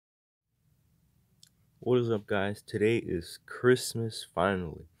What is up, guys? Today is Christmas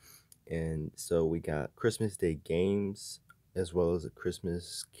finally, and so we got Christmas Day games as well as a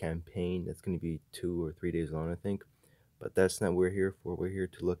Christmas campaign that's going to be 2 or 3 days long, I think. But that's not what we're here for. We're here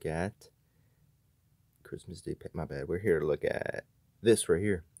to look at Christmas Day. My bad. We're here to look at this right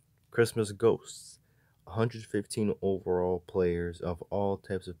here, Christmas Ghosts. 115 overall players of all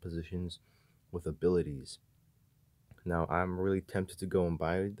types of positions with abilities. Now, I'm really tempted to go and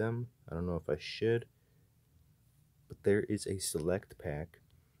buy them. I don't know if I should, but there is a select pack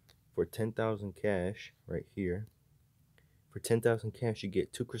for 10,000 cash right here. For 10,000 cash, you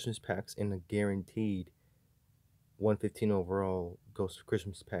get 2 Christmas packs and a guaranteed 115 overall Ghost of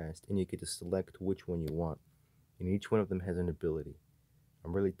Christmas Past, and you get to select which one you want. And each one of them has an ability.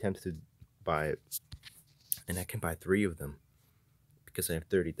 I'm really tempted to buy it, and I can buy 3 of them because I have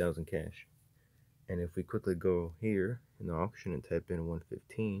 30,000 cash. And if we quickly go here in the auction and type in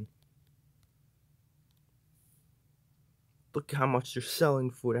 115, look how much they're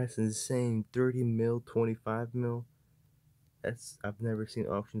selling for. That's insane. 30 mil, 25 mil. I've never seen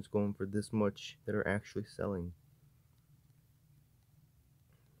auctions going for this much that are actually selling.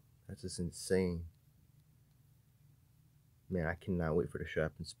 That's just insane. Man, I cannot wait for the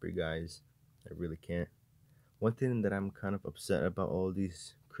shopping spree, guys. I really can't. One thing that I'm kind of upset about all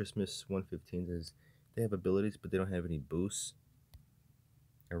these Christmas 115s is they have abilities, but they don't have any boosts.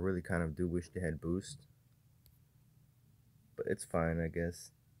 I really kind of do wish they had boosts. But it's fine, I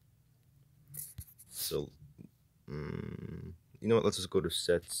guess. So, you know what? Let's just go to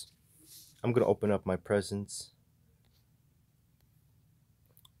sets. I'm going to open up my presents.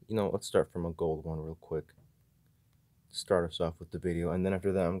 Let's start from a gold one real quick. Start us off with the video, and then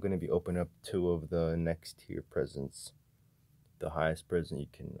after that I'm going to be opening up 2 of the next tier presents, the highest present you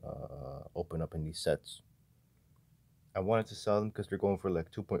can open up in these sets. I wanted to sell them because they're going for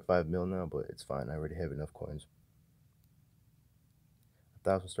like 2.5 mil now, but it's fine. I already have enough coins.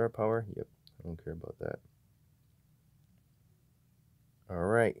 1,000 star power. Yep, I don't care about that. All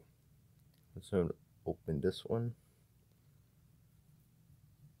right, let's open this one.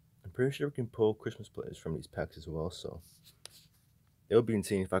 I'm pretty sure we can pull Christmas players from these packs as well, so it would be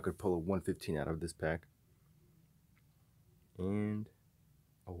insane if I could pull a 115 out of this pack. And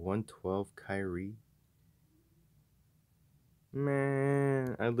a 112 Kyrie.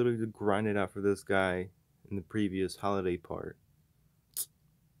 Man, I literally grinded out for this guy in the previous holiday part.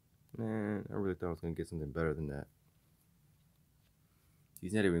 Man, I really thought I was gonna get something better than that.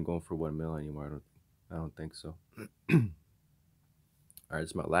 He's not even going for 1 mil anymore. I don't think so. All right,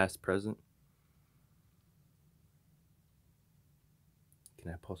 it's my last present.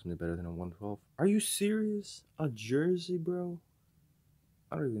 Can I pull something better than a 112? Are you serious? A jersey, bro?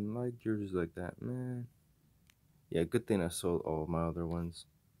 I don't even like jerseys like that, man. Yeah, good thing I sold all of my other ones.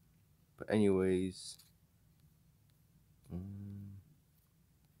 But anyways,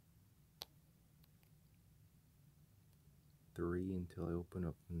 3 until I open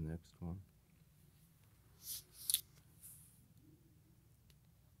up the next one.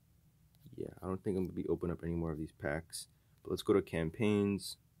 Yeah, I don't think I'm gonna be opening up any more of these packs. But let's go to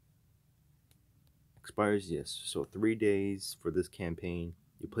campaigns. Expires, yes. So 3 days for this campaign.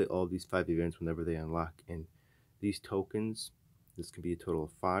 You play all these 5 events whenever they unlock, and these tokens, this can be a total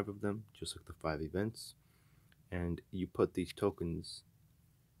of 5 of them, just like the 5 events. And you put these tokens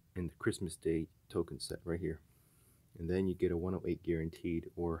in the Christmas Day token set right here. And then you get a 108 guaranteed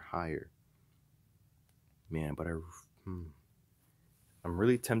or higher. Man, but I'm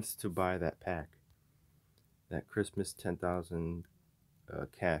really tempted to buy that pack. That Christmas 10,000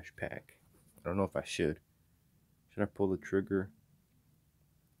 cash pack. I don't know if I should. Should I pull the trigger?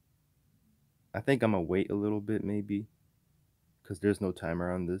 I think I'm gonna wait a little bit maybe, because there's no timer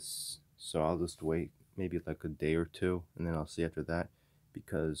on this, so I'll just wait maybe like a day or 2, and then I'll see after that,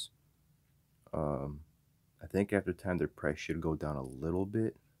 because I think after time their price should go down a little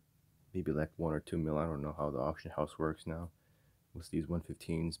bit, maybe like 1 or 2 mil. I don't know how the auction house works now with these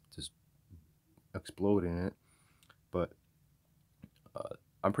 115s just exploding it, but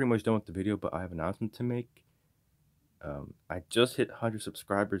I'm pretty much done with the video. But I have an announcement to make. I just hit 100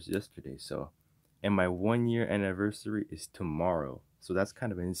 subscribers yesterday, and my 1 year anniversary is tomorrow. So that's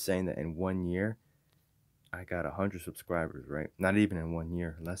kind of insane that in 1 year I got 100 subscribers, right? Not even in 1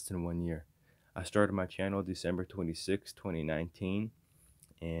 year, less than 1 year. I started my channel December 26, 2019,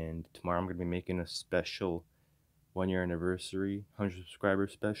 and tomorrow I'm going to be making a special 1 year anniversary 100 subscriber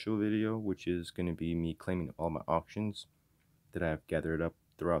special video, which is going to be me claiming all my auctions that I've gathered up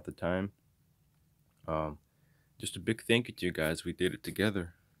throughout the time. Just a big thank you to you guys. We did it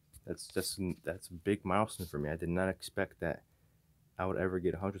together. That's a big milestone for me. I did not expect that I would ever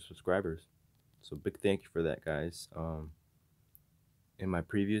get 100 subscribers. So big thank you for that, guys. In my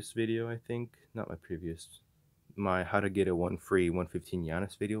previous video, I think, not my previous, my how to get a one free 115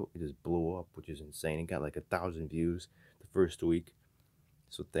 Giannis video, it just blew up, which is insane. It got like 1,000 views the first week.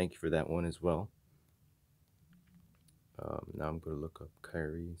 So thank you for that one as well. Now I'm gonna look up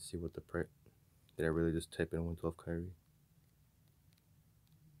Kyrie and see what the price. Did I really just type in 112 Kyrie?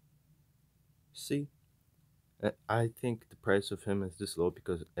 See, I think the price of him is this low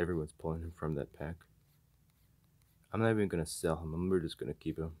because everyone's pulling him from that pack. I'm not even gonna sell him. I'm just gonna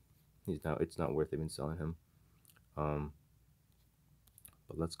keep him. It's not worth even selling him. Um,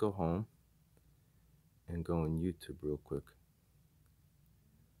 but let's go home and go on YouTube real quick.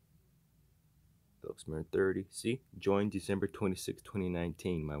 Elksmere 30. See? Join December 26,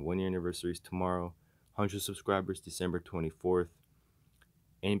 2019. My 1 year anniversary is tomorrow. 100 subscribers December 24th.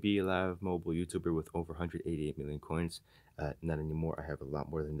 NBA Live mobile YouTuber with over 188 million coins. Not anymore. I have a lot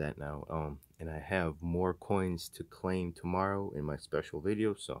more than that now. And I have more coins to claim tomorrow in my special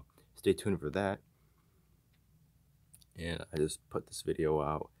video. So stay tuned for that. And I just put this video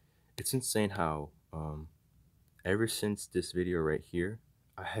out. It's insane how ever since this video right here,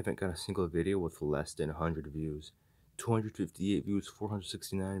 I haven't got a single video with less than 100 views. 258 views,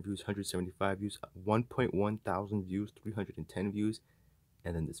 469 views, 175 views, 1.1 thousand views, 310 views,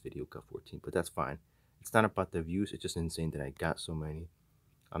 and then this video got 14, but that's fine. It's not about the views, it's just insane that I got so many.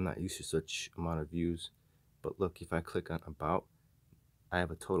 I'm not used to such amount of views, but look, if I click on about, I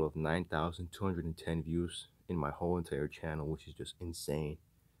have a total of 9,210 views in my whole entire channel, which is just insane.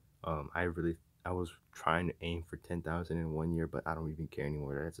 I was trying to aim for 10,000 in 1 year, but I don't even care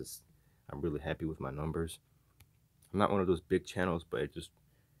anymore. That's just, I'm really happy with my numbers. I'm not one of those big channels, but it just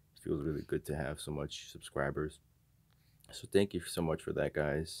feels really good to have so much subscribers. So thank you so much for that,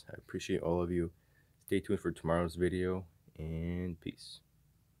 guys. I appreciate all of you. Stay tuned for tomorrow's video, and peace.